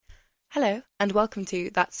Hello, and welcome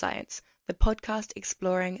to That's Science, the podcast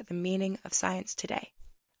exploring the meaning of science today.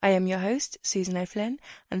 I am your host, Susan O'Flynn,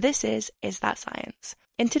 and this is That Science?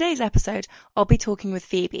 In today's episode, I'll be talking with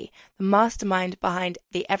Phoebe, the mastermind behind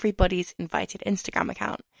the Everybody's Invited Instagram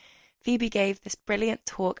account. Phoebe gave this brilliant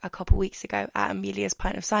talk a couple weeks ago at Amelia's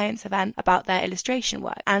Pint of Science event about their illustration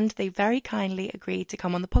work, and they very kindly agreed to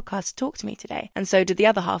come on the podcast to talk to me today, and so did the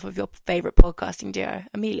other half of your favourite podcasting duo,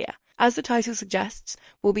 Amelia. As the title suggests,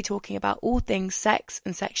 we'll be talking about all things sex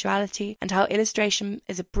and sexuality and how illustration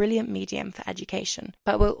is a brilliant medium for education.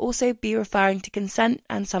 But we'll also be referring to consent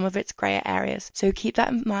and some of its grayer areas, so keep that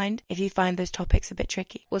in mind if you find those topics a bit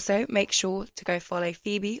tricky. Also, make sure to go follow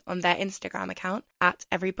Phoebe on their Instagram account at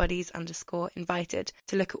everybody's_invited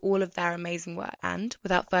to look at all of their amazing work. And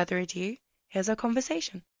without further ado, here's our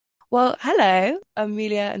conversation. Well, hello,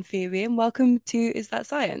 Amelia and Phoebe, and welcome to Is That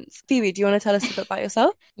Science? Phoebe, do you want to tell us a bit about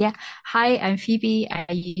yourself? Yeah. Hi, I'm Phoebe. I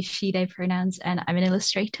use she, they pronouns, and I'm an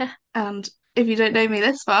illustrator. And if you don't know me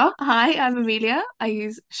this far, hi, I'm Amelia. I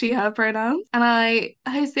use she, her pronouns, and I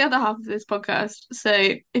host the other half of this podcast.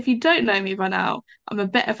 So if you don't know me by now, I'm a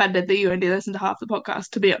bit offended that you only listen to half the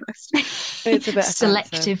podcast, to be honest. It's a bit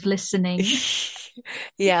Selective listening.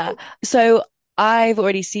 Yeah. So I've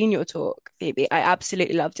already seen your talk, Phoebe. I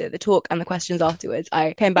absolutely loved it. The talk and the questions afterwards.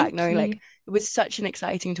 I came back knowing like it was such an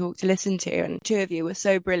exciting talk to listen to, and two of you were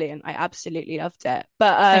so brilliant. I absolutely loved it.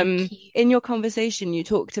 But in your conversation, you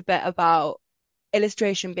talked a bit about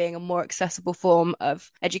illustration being a more accessible form of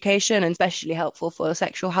education and especially helpful for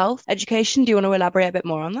sexual health education. Do you want to elaborate a bit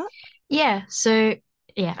more on that? Yeah.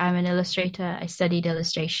 I'm an illustrator. I studied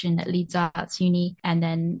illustration at Leeds Arts Uni. And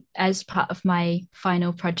then as part of my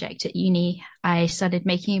final project at uni, I started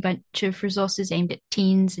making a bunch of resources aimed at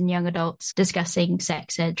teens and young adults discussing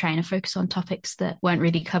sex ed, trying to focus on topics that weren't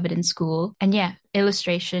really covered in school. And yeah,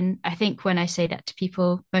 illustration, I think when I say that to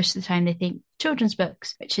people, most of the time they think children's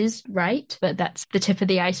books, which is right, but that's the tip of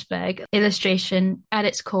the iceberg. Illustration at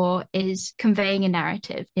its core is conveying a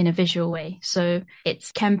narrative in a visual way. So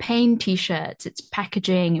it's campaign t-shirts, it's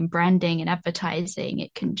packaging and branding and advertising.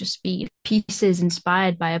 It can just be pieces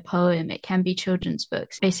inspired by a poem. It can be children's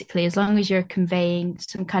books. Basically, as long as you're conveying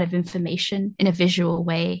some kind of information in a visual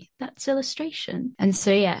way, that's illustration. And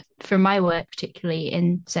so, yeah, for my work, particularly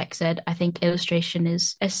in sex ed, I think illustration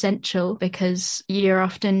is essential because you're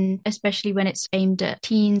often, especially when it's aimed at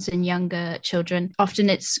teens and younger children, often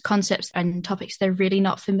it's concepts and topics they're really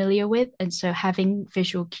not familiar with. And so having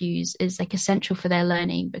visual cues is like essential for their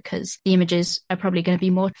learning because the images are probably going to be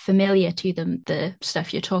more familiar to them, the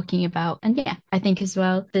stuff you're talking about. And yeah, I think as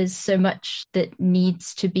well, there's so much that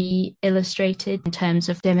needs to be illustrated in terms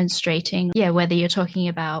of demonstrating, whether you're talking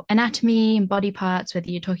about anatomy and body parts,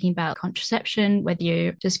 whether you're talking about contraception, whether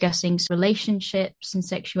you're discussing relationships and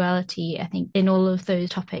sexuality. I think in all of those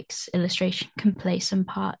topics, illustration can play some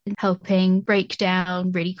part in helping break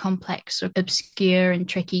down really complex or obscure and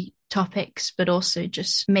tricky topics, but also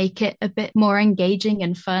just make it a bit more engaging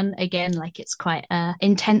and fun. Again, like it's quite a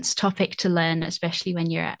intense topic to learn, especially when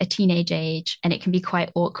you're at a teenage age, and it can be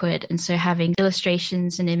quite awkward. And so having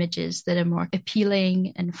illustrations and images that are more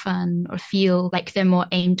appealing and fun or feel like they're more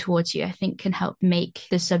aimed towards you, I think can help make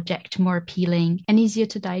the subject more appealing and easier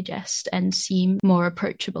to digest and seem more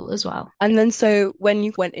approachable as well. And then so when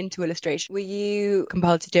you went into illustration, were you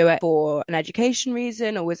compelled to do it for an education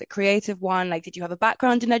reason or was it a creative one? Like, did you have a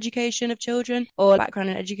background in education of children or background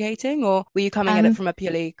in educating, or were you coming at it from a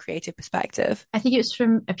purely creative perspective? I think it was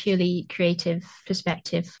from a purely creative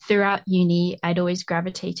perspective. Throughout uni, I'd always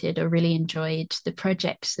gravitated or really enjoyed the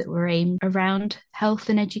projects that were aimed around health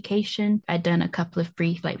and education. I'd done a couple of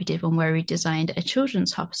brief, like we did one where we designed a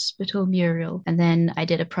children's hospital mural, and then I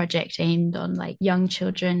did a project aimed on like young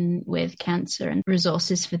children with cancer and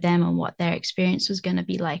resources for them and what their experience was going to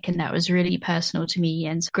be like. And that was really personal to me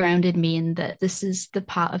and grounded me in that this is the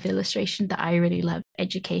part of illustration that I really love,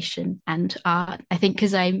 education and art. I think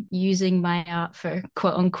because I'm using my art for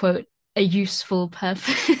quote unquote a useful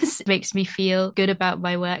purpose, it makes me feel good about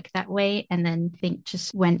my work that way. And then I think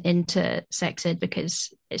just went into sex ed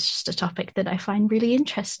because it's just a topic that I find really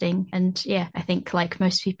interesting. And yeah, I think like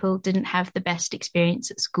most people didn't have the best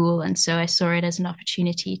experience at school. And so I saw it as an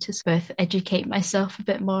opportunity to both educate myself a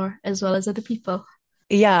bit more as well as other people.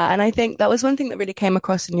 Yeah, and I think that was one thing that really came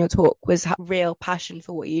across in your talk was real passion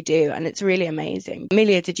for what you do, and it's really amazing.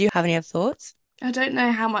 Amelia, did you have any other thoughts? I don't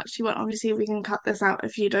know how much you want. Obviously, we can cut this out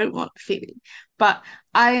if you don't want, Phoebe. But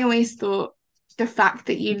I always thought the fact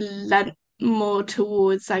that you lent more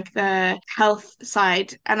towards like the health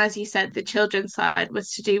side, and as you said, the children's side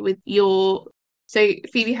was to do with your... So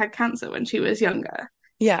Phoebe had cancer when she was younger.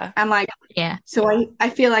 Yeah. And like, Yeah. so I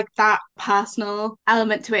feel like that personal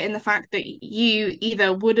element to it, in the fact that you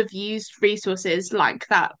either would have used resources like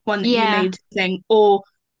that one that you Yeah. made thing, or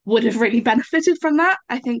would have really benefited from that.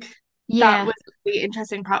 I think that Yeah. was the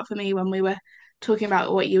interesting part for me when we were talking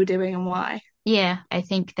about what you were doing and why. Yeah, I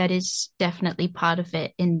think that is definitely part of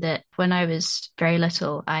it. In that when I was very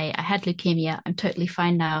little, I had leukemia. I'm totally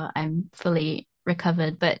fine now. I'm fully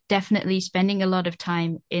recovered, but definitely spending a lot of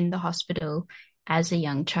time in the hospital as a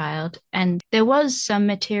young child. And there was some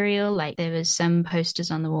material, like there was some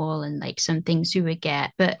posters on the wall and like some things we would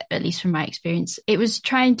get, but at least from my experience, it was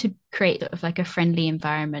trying to create sort of like a friendly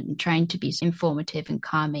environment and trying to be informative and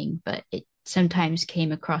calming, but it sometimes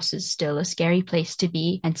came across as still a scary place to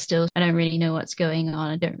be, and still I don't really know what's going on.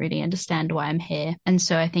 I don't really understand why I'm here. And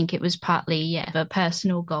so I think it was partly a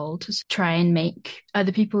personal goal to try and make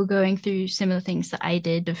other people going through similar things that I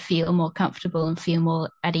did to feel more comfortable and feel more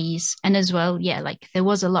at ease. And as well, like there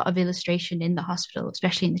was a lot of illustration in the hospital,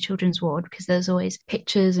 especially in the children's ward, because there's always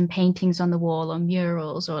pictures and paintings on the wall or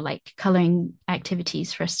murals or like coloring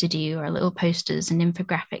activities for us to do, or little posters and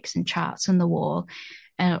infographics and charts on the wall,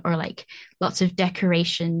 or like lots of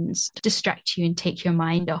decorations to distract you and take your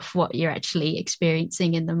mind off what you're actually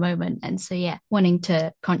experiencing in the moment. And so, wanting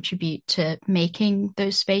to contribute to making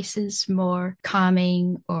those spaces more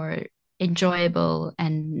calming or enjoyable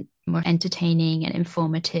and more entertaining and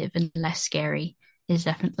informative and less scary is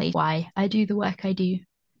definitely why I do the work I do.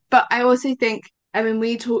 But I also think, I mean,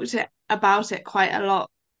 we talked about it quite a lot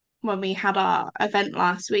when we had our event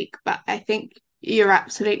last week, but I think you're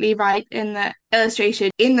absolutely right in that illustration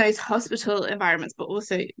in those hospital environments, but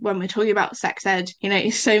also when we're talking about sex ed,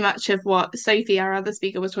 so much of what Sophie, our other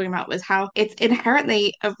speaker, was talking about was how it's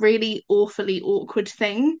inherently a really awfully awkward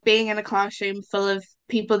thing being in a classroom full of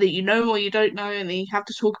people that you know or you don't know, and then you have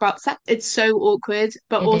to talk about sex. It's so awkward,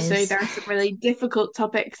 but It also is. there are some really difficult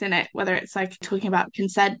topics in it, whether it's like talking about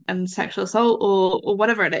consent and sexual assault or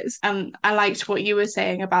whatever it is. And I liked what you were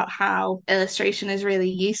saying about how illustration is really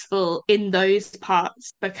useful in those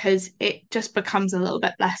parts, because it just becomes a little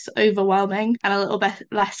bit less overwhelming and a little bit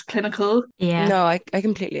less clinical. Yeah. No, I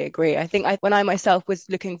completely agree. I think when I myself was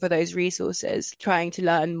looking for those resources, trying to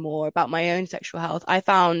learn more about my own sexual health, I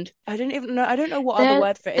found, I don't know what other They're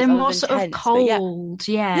word for it they're is other more than sort of tense, but cold,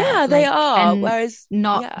 yeah, they like, are. and Whereas,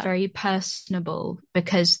 not yeah, very personable,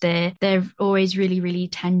 because they're always really, really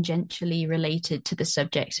tangentially related to the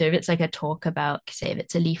subject. So if it's like a talk about, say, if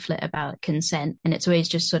it's a leaflet about consent, and it's always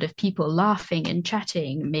just sort of people laughing and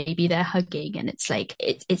chatting, maybe they're hugging, and it's like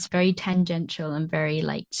it's very tangential and very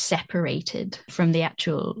like separated from the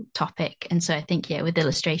actual topic. And so I think with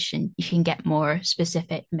illustration you can get more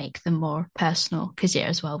specific, make them more personal, because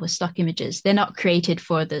as well with stock images, they're not created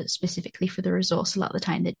specifically for the resource. A lot of the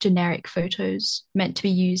time they're generic photos meant to be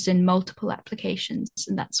used in multiple applications,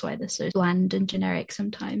 and that's why they're so bland and generic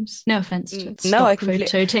sometimes. No offense to no, I stock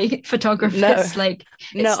completely, no, photographers, like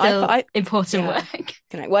no, it's still I, important yeah.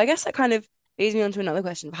 work. Well, I guess that kind of leads me on to another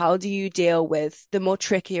question. How do you deal with the more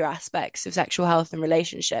trickier aspects of sexual health and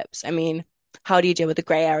relationships? I mean, how do you deal with the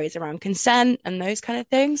grey areas around consent and those kind of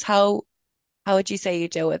things? How would you say you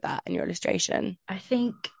deal with that in your illustration? I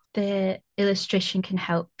think the illustration can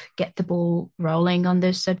help get the ball rolling on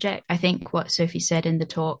those subjects. I think what Sophie said in the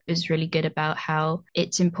talk is really good about how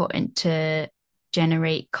it's important to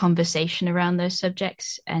generate conversation around those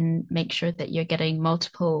subjects and make sure that you're getting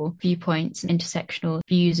multiple viewpoints and intersectional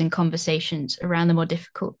views and conversations around the more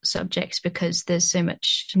difficult subjects, because there's so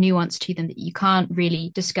much nuance to them that you can't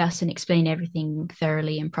really discuss and explain everything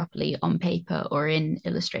thoroughly and properly on paper or in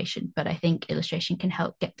illustration. But I think illustration can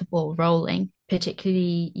help get the ball rolling,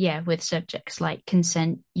 particularly with subjects like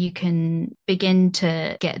consent. You can begin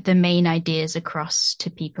to get the main ideas across to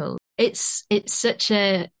people. It's such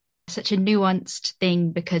a nuanced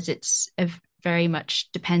thing, because it's a very much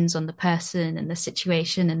depends on the person and the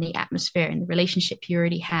situation and the atmosphere and the relationship you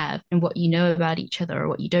already have and what you know about each other or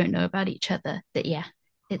what you don't know about each other. That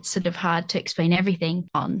it's sort of hard to explain everything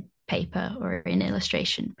on paper or in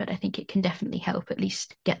illustration, but I think it can definitely help at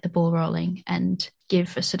least get the ball rolling and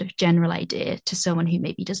give a sort of general idea to someone who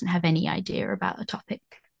maybe doesn't have any idea about a topic.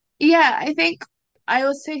 Yeah, I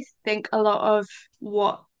also think a lot of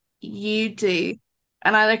what you do,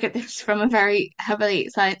 and I look at this from a very heavily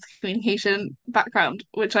science communication background,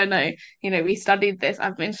 which I know, we studied this,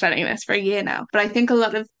 I've been studying this for a year now. But I think a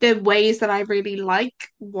lot of the ways that I really like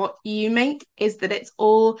what you make is that it's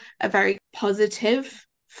all a very positive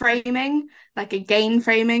framing, like a gain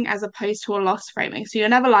framing as opposed to a loss framing. So you're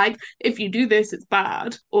never like, if you do this, it's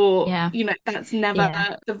bad, or, Yeah. that's never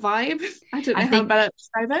Yeah. the vibe. I don't I know how think better to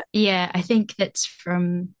describe it. I think that's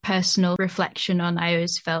from personal reflection on, I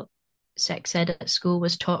always felt sex ed at school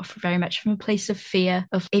was taught very much from a place of fear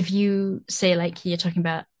of, if you say, like, you're talking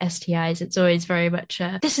about STIs, it's always very much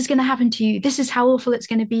this is going to happen to you, this is how awful it's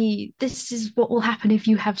going to be, this is what will happen if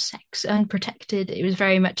you have sex unprotected. It was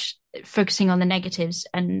very much focusing on the negatives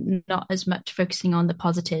and not as much focusing on the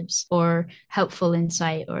positives or helpful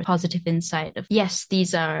insight or positive insight of, yes,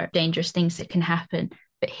 these are dangerous things that can happen,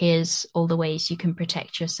 but here's all the ways you can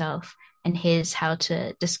protect yourself, and here's how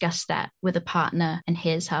to discuss that with a partner, and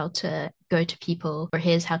here's how to go to people, or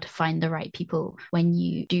here's how to find the right people when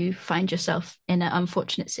you do find yourself in an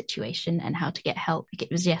unfortunate situation, and how to get help.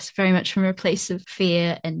 It was, yes, very much from a place of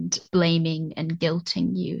fear and blaming and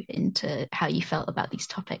guilting you into how you felt about these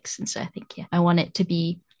topics. And so I think, yeah, I want it to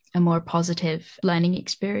be a more positive learning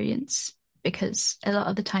experience, because a lot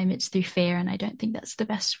of the time it's through fear, and I don't think that's the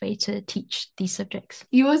best way to teach these subjects.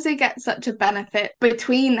 You also get such a benefit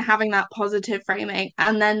between having that positive framing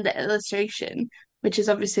and then the illustration, which is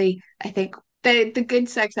obviously, I think, the good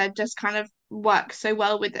sex ed just kind of works so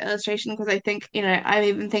well with the illustration, because I think, I'm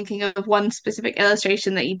even thinking of one specific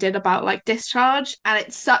illustration that you did about like discharge, and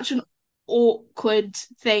it's such an awkward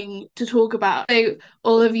thing to talk about. So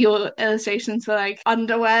all of your illustrations were like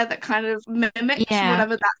underwear that kind of mimicked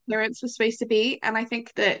whatever that appearance was supposed to be. And I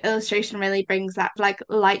think the illustration really brings that like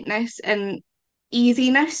lightness and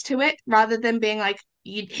easiness to it, rather than being like,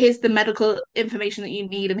 here's the medical information that you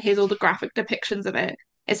need and here's all the graphic depictions of it.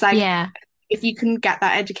 It's like, if you can get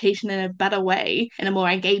that education in a better way, in a more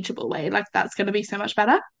engageable way, like that's going to be so much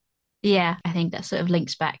better. Yeah, I think that sort of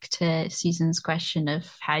links back to Susan's question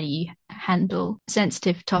of how do you handle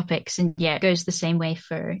sensitive topics. And yeah, it goes the same way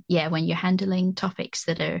for, when you're handling topics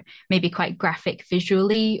that are maybe quite graphic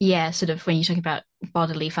visually. Yeah, sort of when you're talking about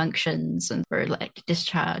bodily functions and for like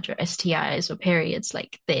discharge or STIs or periods,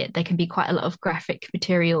 like there can be quite a lot of graphic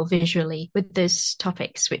material visually with those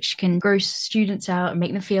topics, which can gross students out and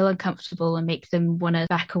make them feel uncomfortable and make them want to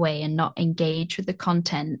back away and not engage with the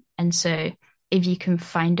content. And so if you can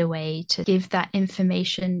find a way to give that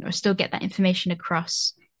information or still get that information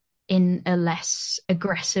across in a less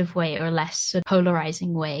aggressive way or less sort of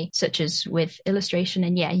polarizing way, such as with illustration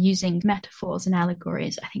and using metaphors and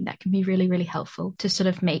allegories, I think that can be really, really helpful to sort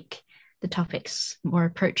of make the topics more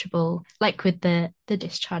approachable. Like with the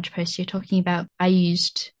discharge post you're talking about, I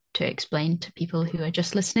used, to explain to people who are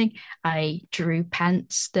just listening, I drew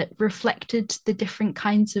pants that reflected the different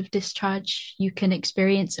kinds of discharge you can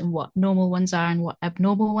experience and what normal ones are and what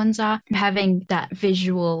abnormal ones are. Having that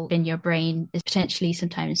visual in your brain is potentially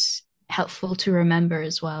sometimes helpful to remember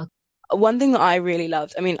as well. One thing that I really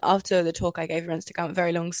loved, I mean, after the talk I gave your Instagram,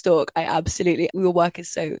 Very Long Stalk, your work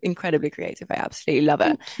is so incredibly creative. I absolutely love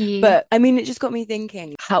it. Thank you. But I mean, it just got me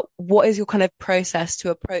thinking, what is your kind of process to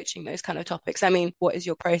approaching those kind of topics? I mean, what is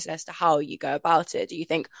your process to how you go about it? Do you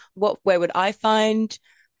think, where would I find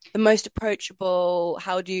the most approachable?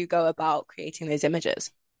 How do you go about creating those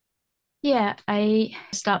images? Yeah, I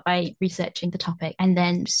start by researching the topic and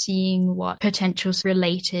then seeing what potential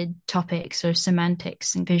related topics or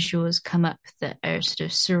semantics and visuals come up that are sort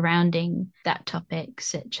of surrounding that topic,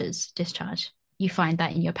 such as discharge. You find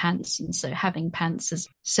that in your pants. And so having pants as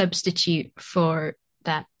substitute for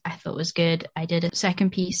that I thought was good. I did a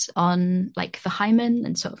second piece on like the hymen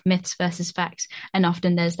and sort of myths versus facts. And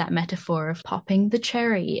often there's that metaphor of popping the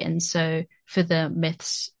cherry. And so for the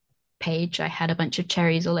myths page, I had a bunch of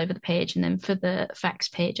cherries all over the page, and then for the facts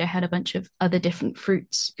page I had a bunch of other different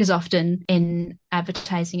fruits, because often in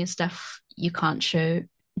advertising and stuff you can't show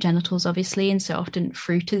genitals obviously, and so often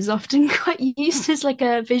fruit is often quite used as like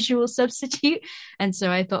a visual substitute. And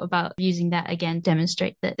so I thought about using that again,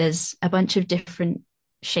 demonstrate that there's a bunch of different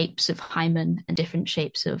shapes of hymen and different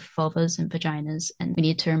shapes of vulvas and vaginas, and we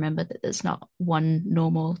need to remember that there's not one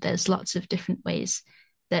normal, there's lots of different ways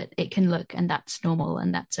that it can look, and that's normal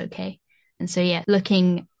and that's okay. And so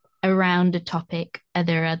looking around a topic, are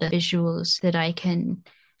there other visuals that I can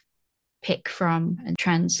pick from and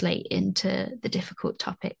translate into the difficult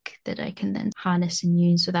topic that I can then harness and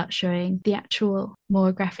use without showing the actual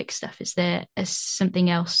more graphic stuff? Is there something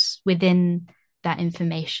else within that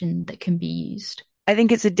information that can be used? I think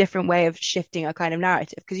it's a different way of shifting a kind of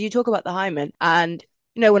narrative, because you talk about the hymen, and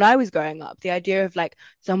when I was growing up, the idea of like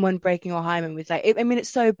someone breaking your hymen was like, I mean, it's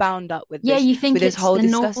so bound up with this, you think with this whole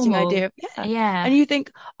disgusting normal idea of, and you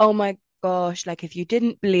think, oh my gosh, like if you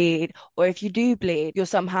didn't bleed, or if you do bleed, you're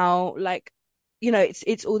somehow like,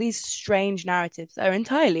 it's all these strange narratives that are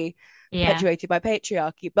entirely perpetuated by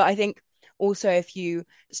patriarchy. But I think also if you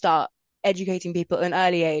start educating people at an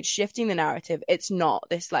early age, shifting the narrative, it's not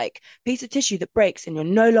this like piece of tissue that breaks and you're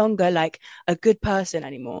no longer like a good person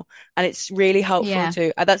anymore. And it's really helpful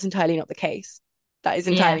to, that's entirely not the case. that is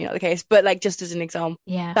entirely not the case. But like, just as an example,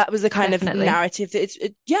 Yeah, that was the kind of definitely. narrative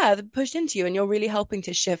that that pushed into you, and you're really helping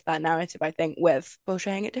to shift that narrative, I think, with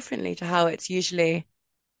portraying it differently to how it's usually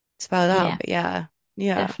spelled out. Yeah, But yeah,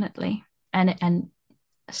 yeah. definitely. And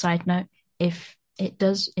a side note, if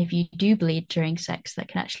you do bleed during sex, that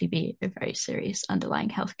can actually be a very serious underlying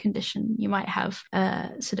health condition. You might have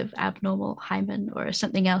a sort of abnormal hymen or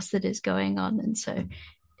something else that is going on. And so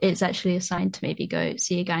it's actually a sign to maybe go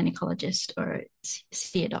see a gynecologist or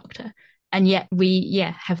see a doctor. And yet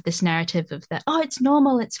have this narrative of that, oh, it's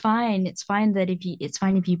normal, it's fine. It's fine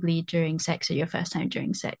if you bleed during sex or your first time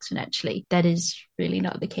during sex. And actually that is really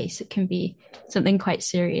not the case. It can be something quite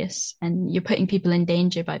serious, and you're putting people in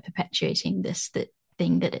danger by perpetuating that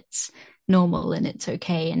thing that it's normal and it's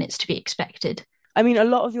okay and it's to be expected. I mean, a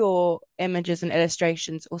lot of your images and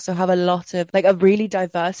illustrations also have a lot of like a really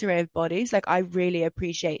diverse array of bodies. Like, I really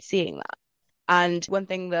appreciate seeing that. And one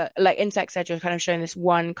thing that, like in sex ed, you're kind of showing this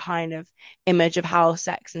one kind of image of how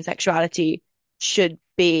sex and sexuality should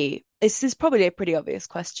be. This is probably a pretty obvious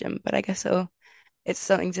question, but I guess it's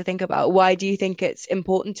something to think about. Why do you think it's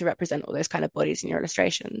important to represent all those kind of bodies in your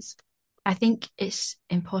illustrations? I think it's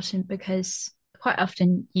important because quite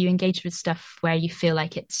often you engage with stuff where you feel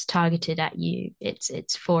like it's targeted at you,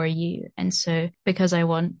 it's for you. And so because I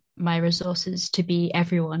want my resources to be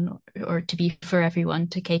everyone, or to be for everyone,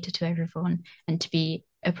 to cater to everyone, and to be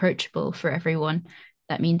approachable for everyone,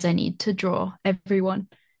 that means I need to draw everyone.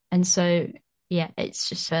 And so it's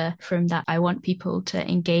just from that, I want people to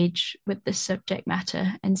engage with this subject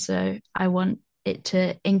matter. And so I want it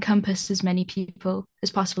to encompass as many people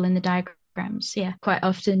as possible in the diagrams. Yeah, quite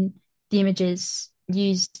often the images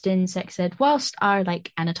used in sex ed, whilst are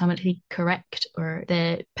like anatomically correct or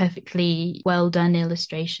they're perfectly well done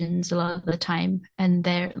illustrations a lot of the time, and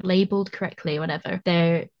they're labeled correctly or whatever,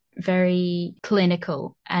 they're very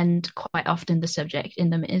clinical, and quite often the subject in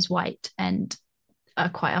them is white, and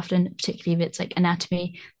quite often, particularly if it's like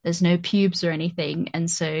anatomy, there's no pubes or anything. And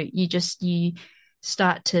so you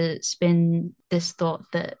start to spin this thought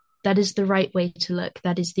that is the right way to look,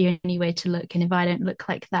 that is the only way to look, and if I don't look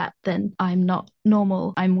like that, then I'm not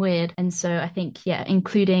normal, I'm weird. And so I think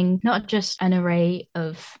including not just an array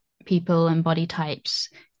of people and body types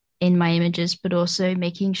in my images, but also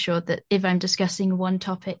making sure that if I'm discussing one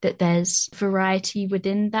topic, that there's variety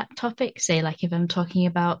within that topic. Say, like if I'm talking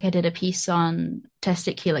about, I did a piece on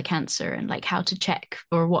testicular cancer and like how to check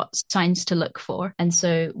or what signs to look for. And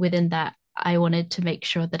so within that, I wanted to make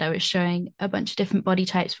sure that I was showing a bunch of different body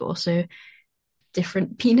types, but also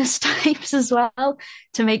different penis types as well,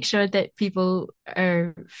 to make sure that people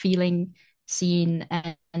are feeling seen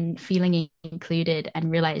and feeling included, and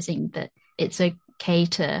realizing that it's okay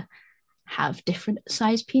to have different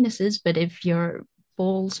size penises, but if your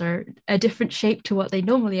balls are a different shape to what they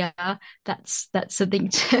normally are, that's something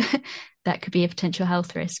to that could be a potential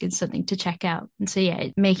health risk and something to check out. And so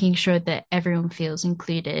making sure that everyone feels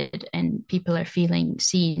included and people are feeling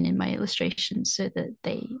seen in my illustrations, so that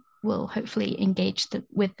they will hopefully engage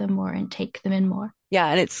with them more and take them in more. Yeah,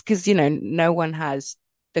 and it's because no one has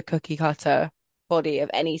the cookie cutter body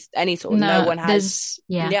of any sort. No No, one has.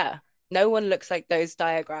 yeah. No one looks like those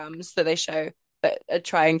diagrams that they show that are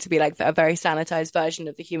trying to be like a very sanitized version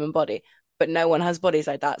of the human body, but no one has bodies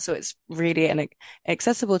like that, so it's really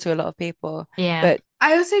accessible to a lot of people. Yeah. But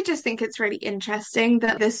I also just think it's really interesting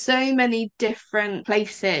that there's so many different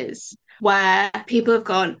places where people have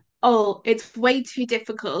gone, oh, it's way too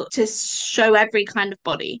difficult to show every kind of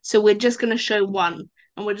body, so we're just going to show one.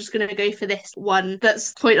 And we're just going to go for this one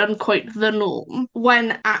that's quote unquote the norm.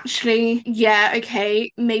 When actually,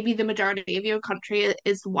 okay, maybe the majority of your country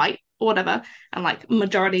is white or whatever, and like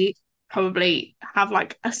majority probably have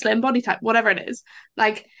like a slim body type, whatever it is.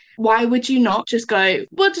 Like, why would you not just go,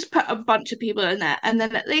 we'll just put a bunch of people in there, and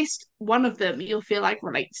then at least one of them you'll feel like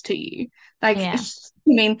relates to you? Like, I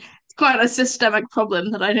mean, it's quite a systemic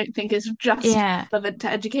problem that I don't think is just relevant to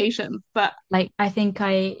education. But like, I think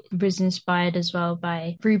I was inspired as well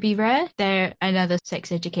by Ruby Rare. They're another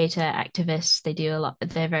sex educator activist. They do a lot.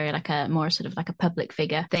 They're very like a more sort of like a public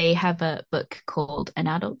figure. They have a book called An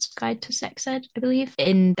Adult's Guide to Sex Ed, I believe.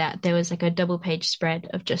 In that there was like a double page spread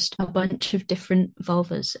of just a bunch of different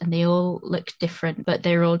vulvas, and they all looked different, but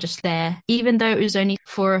they're all just there. Even though it was only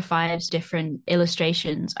 4 or 5 different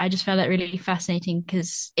illustrations, I just found that really fascinating,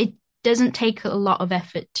 because it doesn't take a lot of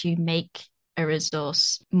effort to make a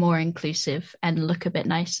resource more inclusive and look a bit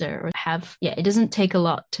nicer, or have it doesn't take a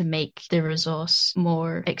lot to make the resource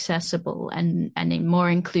more accessible and more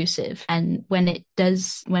inclusive. And when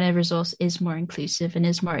a resource is more inclusive and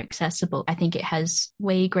is more accessible, I think it has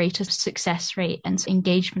way greater success rate and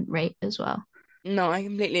engagement rate as well. No, I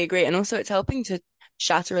completely agree. And also it's helping to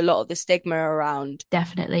shatter a lot of the stigma around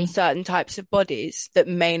Definitely. certain types of bodies that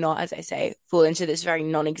may not, as I say, fall into this very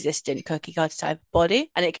non-existent cookie cutter type of body,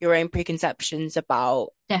 and your own preconceptions about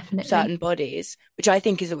certain Definitely. bodies, which I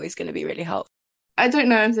think is always going to be really helpful. I don't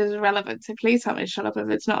know if this is relevant, so please tell me to shut up if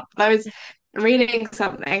it's not. But I was reading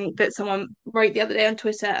something that someone wrote the other day on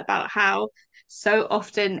Twitter about how so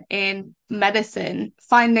often in medicine,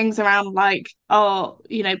 findings around like, oh,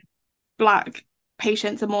 Black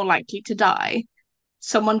patients are more likely to die.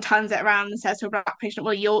 Someone turns it around and says to a Black patient,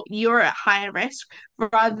 well, you're at higher risk,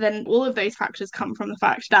 rather than all of those factors come from the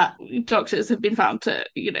fact that doctors have been found to,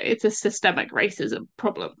 it's a systemic racism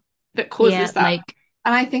problem that Yeah, causes that. like,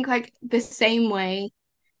 And I think like the same way,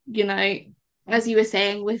 you know, as you were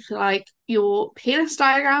saying with like your penis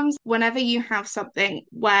diagrams, whenever you have something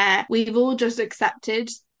where we've all just accepted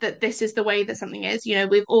that this is the way that something is,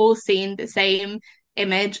 we've all seen the same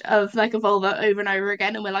image of like a vulva over and over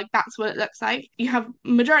again, and we're like, that's what it looks like. You have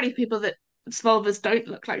majority of people that vulvas don't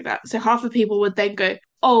look like that. So half of people would then go,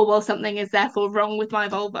 oh, well, something is therefore wrong with my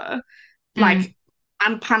vulva. mm, Like,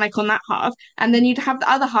 and panic on that half. And then you'd have the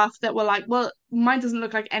other half that were like, well, mine doesn't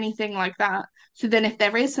look like anything like that. So then if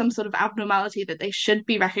there is some sort of abnormality that they should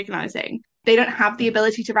be recognizing, they don't have the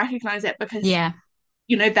ability to recognize it because, yeah,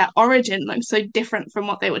 their origin looks so different from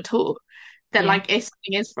what they were taught that yeah. like if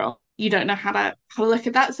something is wrong, you don't know how to look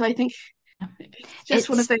at that. So I think it's just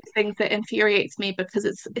one of It's those things that infuriates me because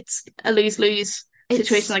it's a lose-lose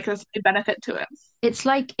situation. it's Like there's no benefit to it. it's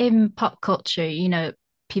like in pop culture,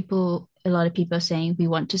 a lot of people are saying we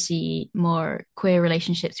want to see more queer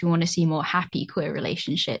relationships, we want to see more happy queer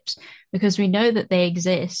relationships because we know that they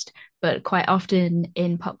exist, but quite often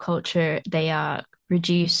in pop culture they are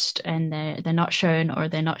reduced and they're not shown, or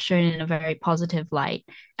they're not shown in a very positive light.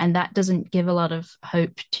 And that doesn't give a lot of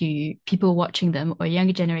hope to people watching them or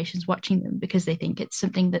younger generations watching them because they think it's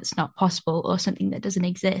something that's not possible or something that doesn't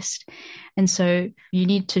exist. And so you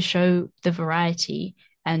need to show the variety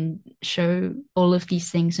and show all of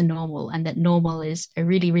these things are normal, and that normal is a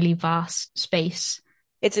really, really vast space.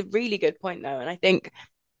 It's a really good point, though, and I think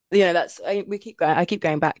I keep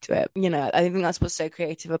going back to it. I think that's what's so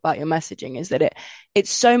creative about your messaging is that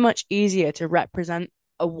it's so much easier to represent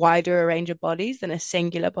a wider range of bodies than a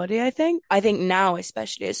singular body. I think now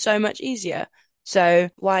especially it's so much easier. So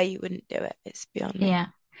why you wouldn't do it is beyond me. Yeah.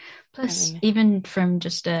 I Plus, mean, even from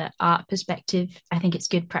just a art perspective, I think it's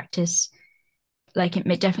good practice. Like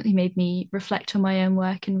definitely made me reflect on my own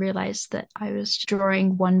work and realize that I was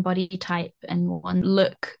drawing one body type and one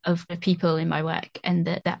look of the people in my work, and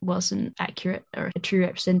that wasn't accurate or a true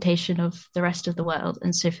representation of the rest of the world.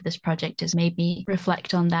 And so for this project has made me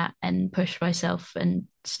reflect on that and push myself and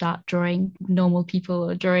start drawing normal people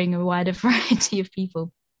or drawing a wider variety of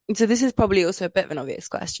people. so this is probably also a bit of an obvious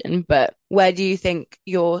question, but where do you think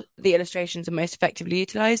the illustrations are most effectively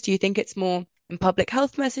utilized? Do you think it's more in public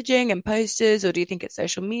health messaging and posters, or do you think it's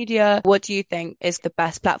social media? What do you think is the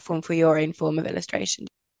best platform for your own form of illustration?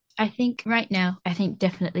 I think right now, I think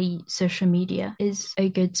definitely social media is a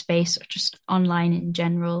good space, or just online in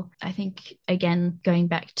general. I think, again, going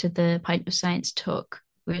back to the Pint of Science talk,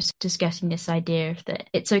 we were discussing this idea that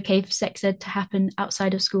it's okay for sex ed to happen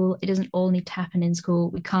outside of school. It doesn't all need to happen in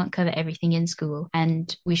school. We can't cover everything in school,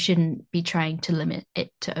 and we shouldn't be trying to limit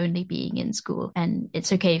it to only being in school. And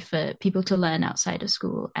it's okay for people to learn outside of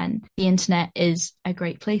school. And the internet is a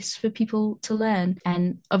great place for people to learn.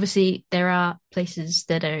 And obviously, there are places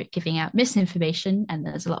that are giving out misinformation, and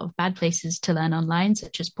there's a lot of bad places to learn online,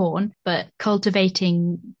 such as porn. But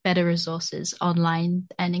cultivating better resources online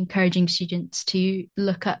and encouraging students to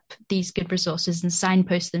look up these good resources and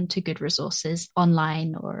signpost them to good resources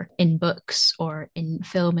online or in books or in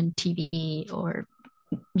film and TV or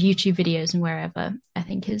YouTube videos and wherever, I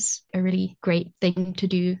think is a really great thing to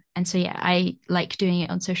do. And so, yeah, I like doing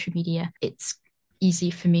it on social media. It's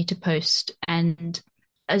easy for me to post, and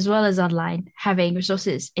as well as online, having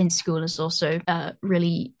resources in school is also a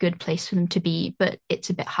really good place for them to be, but it's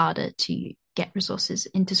a bit harder to get resources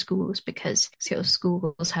into schools because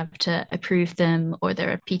schools have to approve them, or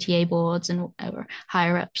there are PTA boards or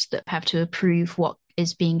higher ups that have to approve what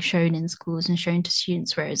is being shown in schools and shown to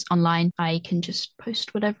students, whereas online I can just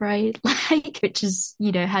post whatever I like, which is,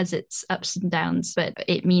 has its ups and downs, but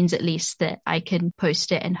it means at least that I can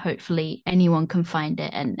post it and hopefully anyone can find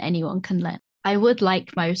it and anyone can learn. I would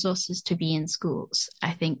like my resources to be in schools.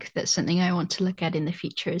 I think that's something I want to look at in the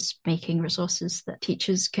future, is making resources that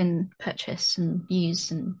teachers can purchase and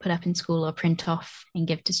use and put up in school or print off and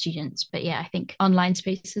give to students. But yeah, I think online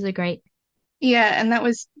spaces are great. Yeah, and that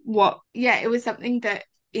was it was something that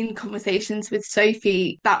in conversations with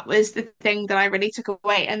Sophie, that was the thing that I really took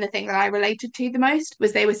away, and the thing that I related to the most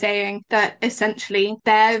was they were saying that essentially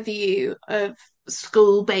their view of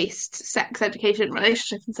school-based sex education,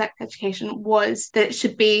 relationship and sex education, was that it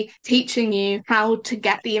should be teaching you how to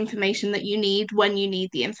get the information that you need when you need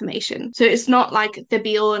the information. So it's not like the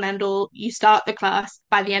be all and end all. You start the class,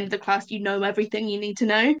 by the end of the class you know everything you need to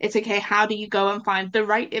know. It's okay, how do you go and find the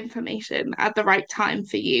right information at the right time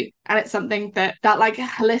for you? And it's something that like a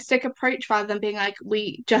holistic approach, rather than being like,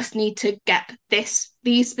 we just need to get these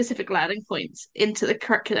specific learning points into the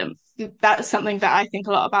curriculum. That's something that I think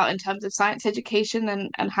a lot about in terms of science education,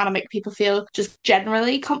 and how to make people feel just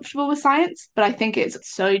generally comfortable with science. But I think it's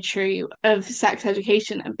so true of sex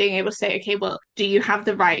education and being able to say, okay, well, do you have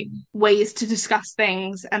the right ways to discuss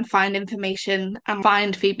things and find information and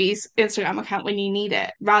find Phoebe's Instagram account when you need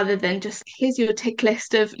it, rather than just, here's your tick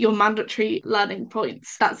list of your mandatory learning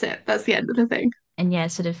points. That's it. That's the end of the thing. And yeah,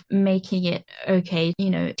 sort of making it okay.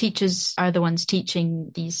 Teachers are the ones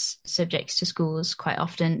teaching these subjects to schools quite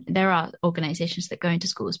often. There are organizations that go into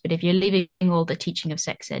schools, but if you're leaving all the teaching of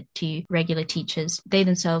sex ed to regular teachers, they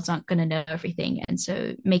themselves aren't going to know everything. And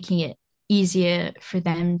so making it easier for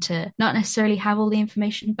them to not necessarily have all the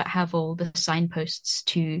information, but have all the signposts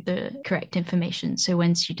to the correct information. So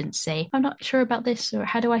when students say, I'm not sure about this, or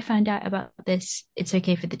how do I find out about this? It's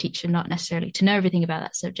okay for the teacher not necessarily to know everything about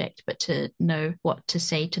that subject, but to know what to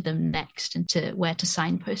say to them next and to where to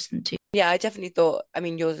signpost them to. Yeah, I definitely thought, I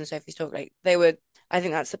mean, yours and Sophie's talk, like I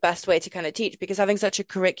think that's the best way to kind of teach, because having such a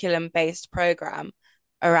curriculum-based program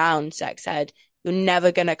around sex ed, you're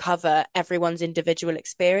never going to cover everyone's individual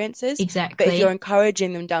experiences. Exactly. But if you're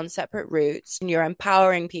encouraging them down separate routes and you're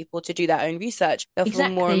empowering people to do their own research, they'll feel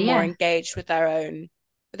more and more engaged with their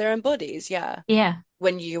own bodies. Yeah. Yeah.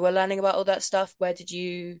 When you were learning about all that stuff, where did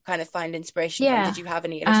you kind of find inspiration from? Did you have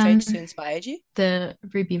any illustrators who inspired you? The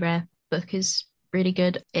Ruby Rare book is really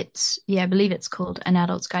good. I believe it's called An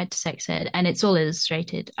Adult's Guide to Sex Ed, and it's all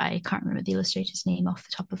illustrated. I can't remember the illustrator's name off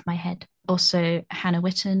the top of my head. Also, Hannah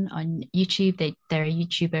Witten on YouTube. They're a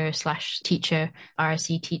YouTuber / teacher,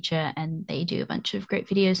 RSE teacher, and they do a bunch of great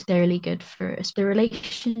videos. They're really good for the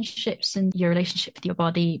relationships and your relationship with your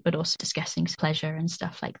body, but also discussing pleasure and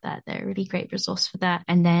stuff like that. They're a really great resource for that.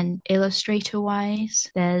 And then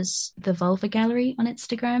illustrator-wise, there's the Vulva Gallery on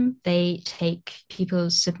Instagram. They take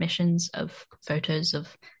people's submissions of photos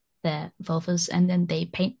of their vulvas and then they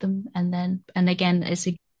paint them, and again, it's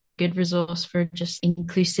a good resource for just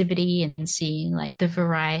inclusivity and seeing like the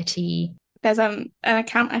variety. There's an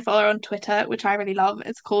account I follow on Twitter which I really love.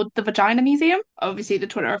 It's called the Vagina Museum, obviously the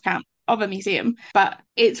Twitter account of a museum, but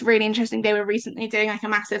it's really interesting. They were recently doing like a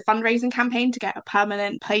massive fundraising campaign to get a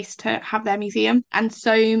permanent place to have their museum, and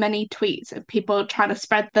so many tweets of people trying to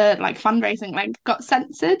spread the like fundraising link got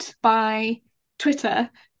censored by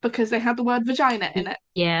Twitter because they had the word vagina in it.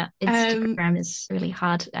 Yeah, Instagram is really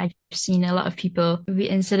hard. I've seen a lot of people,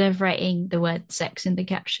 instead of writing the word sex in the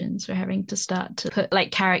captions, we're having to start to put like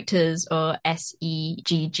characters or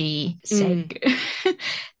SEGG, seg,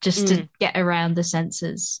 just to get around the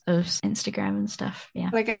censors of Instagram and stuff. Yeah.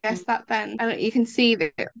 Like, I guess that then, you can see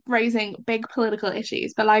that raising big political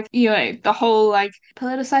issues, but like, the whole like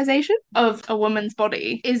politicization of a woman's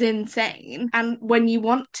body is insane. And when you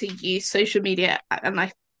want to use social media, and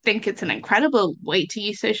I think it's an incredible way to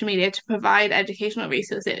use social media to provide educational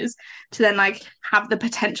resources, to then like have the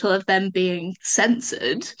potential of them being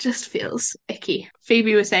censored just feels icky.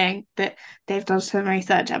 Phoebe was saying that they've done some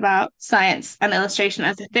research about science and illustration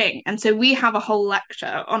as a thing, and so we have a whole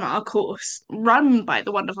lecture on our course run by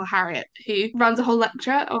the wonderful Harriet, who runs a whole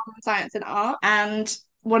lecture on science and art. And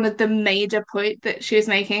one of the major points that she was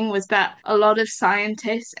making was that a lot of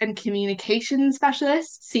scientists and communication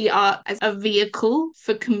specialists see art as a vehicle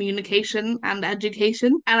for communication and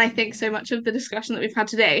education. And I think so much of the discussion that we've had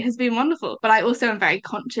today has been wonderful. But I also am very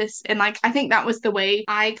conscious, and like, I think that was the way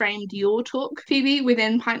I framed your talk, Phoebe,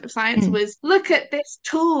 within Pint of Science, was look at this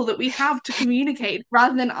tool that we have to communicate,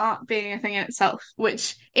 rather than art being a thing in itself,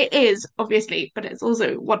 which it is, obviously, but it's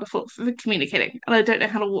also wonderful for communicating. And I don't know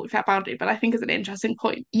how to walk that boundary, but I think it's an interesting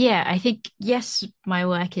point. Yeah, I think, yes, my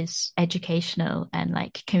work is educational and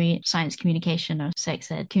like science communication or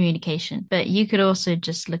sex ed communication, but you could also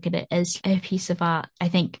just look at it as a piece of art. I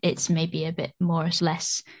think it's maybe a bit more or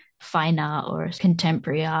less fine art or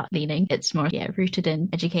contemporary art leaning. It's more rooted in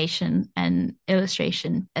education and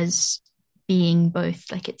illustration as being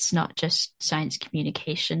both. Like, it's not just science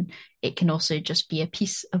communication, it can also just be a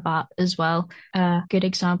piece of art as well. A good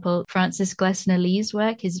example, Frances Glessner Lee's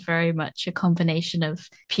work is very much a combination of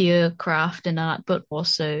pure craft and art, but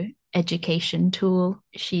also education tool.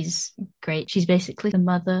 She's great. She's basically the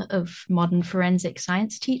mother of modern forensic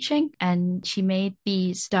science teaching, and she made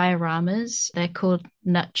these dioramas. They're called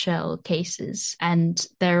nutshell cases, and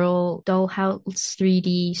they're all dollhouse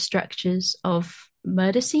 3D structures of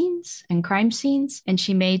murder scenes and crime scenes, and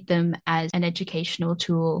she made them as an educational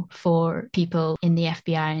tool for people in the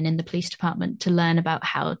FBI and in the police department to learn about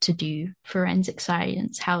how to do forensic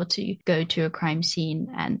science, how to go to a crime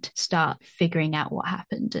scene and start figuring out what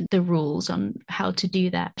happened and the rules on how to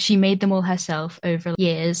do that. She made them all herself over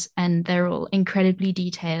years, and they're all incredibly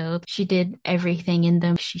detailed. She did everything in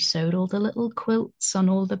them. She sewed all the little quilts on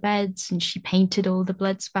all the beds, and she painted all the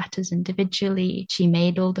blood spatters individually. She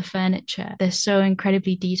made all the furniture. They're so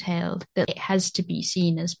incredibly detailed that it has to be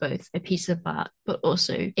seen as both a piece of art, but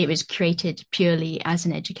also it was created purely as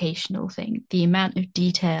an educational thing. The amount of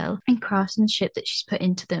detail and craftsmanship that she's put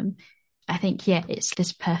into them, I think, yeah, it's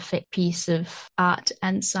this perfect piece of art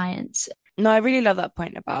and science. No, I really love that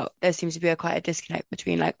point about there seems to be quite a disconnect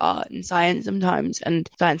between like art and science sometimes, and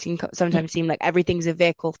science can sometimes seem like everything's a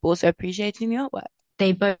vehicle for also appreciating the artwork.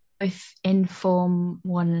 They both inform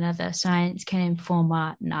one another. Science can inform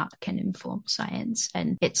art, and art can inform science.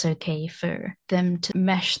 And it's okay for them to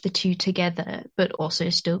mesh the two together, but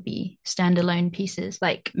also still be standalone pieces.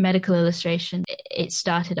 Like medical illustration, it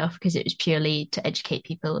started off because it was purely to educate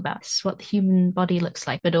people about this is what the human body looks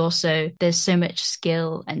like. But also there's so much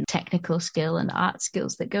skill and technical skill and art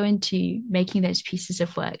skills that go into making those pieces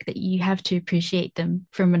of work that you have to appreciate them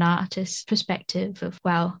from an artist's perspective of,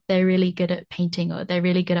 wow, they're really good at painting, or they're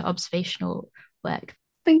really good at observational work.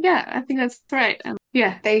 I think that's right. And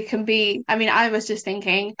yeah, they can be. I mean, I was just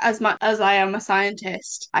thinking, as much as I am a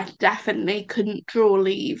scientist, I definitely couldn't draw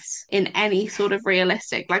leaves in any sort of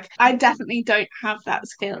realistic. Like, I definitely don't have that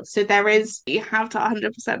skill. So you have to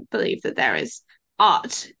 100% believe that there is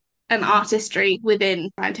art and artistry within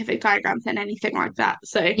scientific diagrams and anything like that.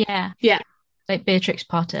 So yeah. Like Beatrix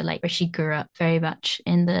Potter, like where she grew up very much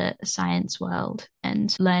in the science world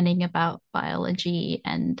and learning about biology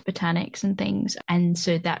and botanics and things. And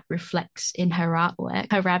so that reflects in her artwork.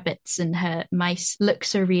 Her rabbits and her mice look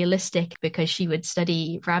so realistic because she would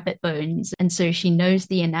study rabbit bones. And so she knows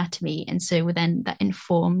the anatomy. And so then that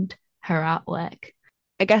informed her artwork.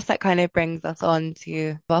 I guess that kind of brings us on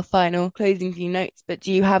to our final closing few notes. But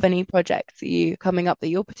do you have any projects that you coming up that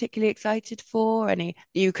you're particularly excited for? Any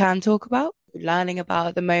that you can talk about, learning about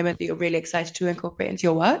at the moment that you're really excited to incorporate into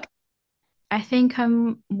your work? I think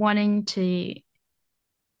I'm wanting to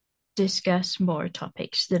discuss more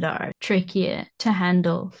topics that are trickier to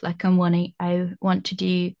handle. Like I want to do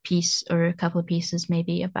a piece or a couple of pieces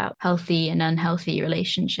maybe about healthy and unhealthy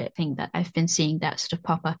relationship. I think that I've been seeing that sort of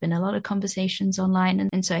pop up in a lot of conversations online.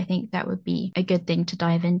 And so I think that would be a good thing to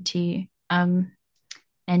dive into. And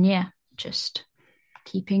yeah, just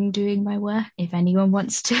keeping doing my work. If anyone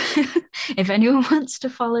wants to if anyone wants to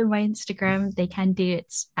follow my Instagram, they can do.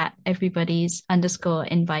 It's at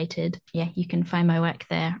everybody's_invited. Yeah, you can find my work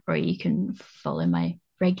there, or you can follow my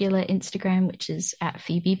regular Instagram, which is at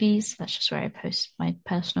Phoebe. That's just where I post my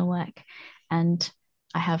personal work. And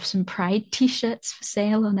I have some Pride t-shirts for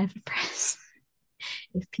sale on Everpress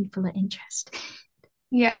if people are interested.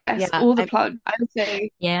 Yes, all the plug. I would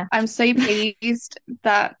say, yeah, I'm so pleased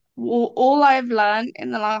that all I've learned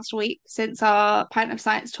in the last week since our Pint of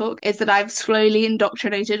Science talk is that I've slowly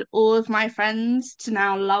indoctrinated all of my friends to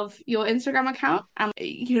now love your Instagram account. And,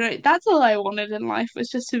 that's all I wanted in life, was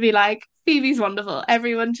just to be like, Phoebe's wonderful.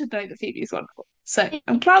 Everyone should know that Phoebe's wonderful. So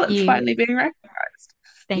I'm glad that's finally being recognized.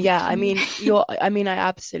 Thank you. I mean, I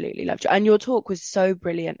absolutely loved it. And your talk was so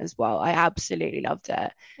brilliant as well. I absolutely loved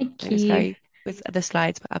it. Thank you. With the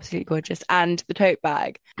slides were absolutely gorgeous, and the tote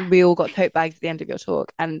bag. We all got tote bags at the end of your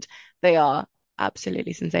talk, and they are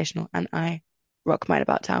absolutely sensational. And I rock mine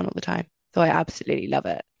about town all the time, so I absolutely love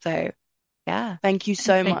it. So, yeah, thank you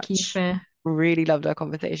so much. You for really loved our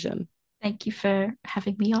conversation. Thank you for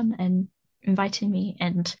having me on and inviting me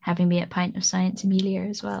and having me at Pint of Science, Amelia,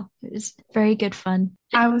 as well. It was very good fun.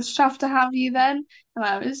 I was chuffed to have you then, and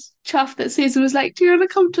I was chuffed that Susan was like, "Do you want to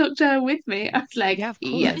come talk to her with me?" I was like, "Yeah, of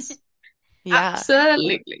course." Yes. Yeah,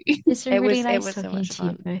 absolutely. It's really nice talking so much to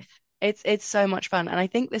fun. You both. It's so much fun, and I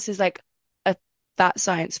think this is like that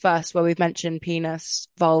science first, where we've mentioned penis,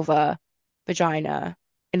 vulva, vagina,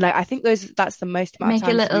 and like I think that's the most amount Make of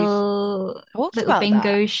times a little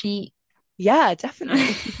bingo sheet. Yeah,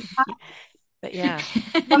 definitely. But yeah,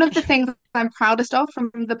 one of the things I'm proudest of from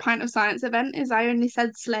the Pint of Science event is I only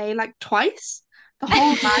said slay like twice the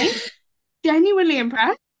whole time. Genuinely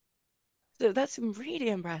impressed. So that's really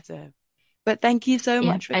impressive. But thank you so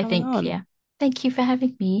much for coming on. Yeah. Thank you for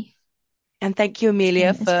having me. And thank you,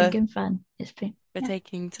 Amelia, It's been fun. for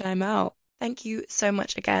taking time out. Thank you so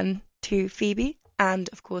much again to Phoebe and,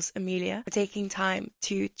 of course, Amelia for taking time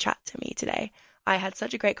to chat to me today. I had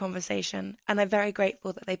such a great conversation, and I'm very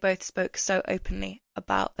grateful that they both spoke so openly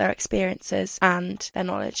about their experiences and their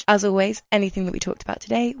knowledge. As always, anything that we talked about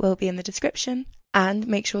today will be in the description, and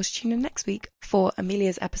make sure to tune in next week for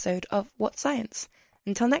Amelia's episode of What Science.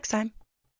 Until next time.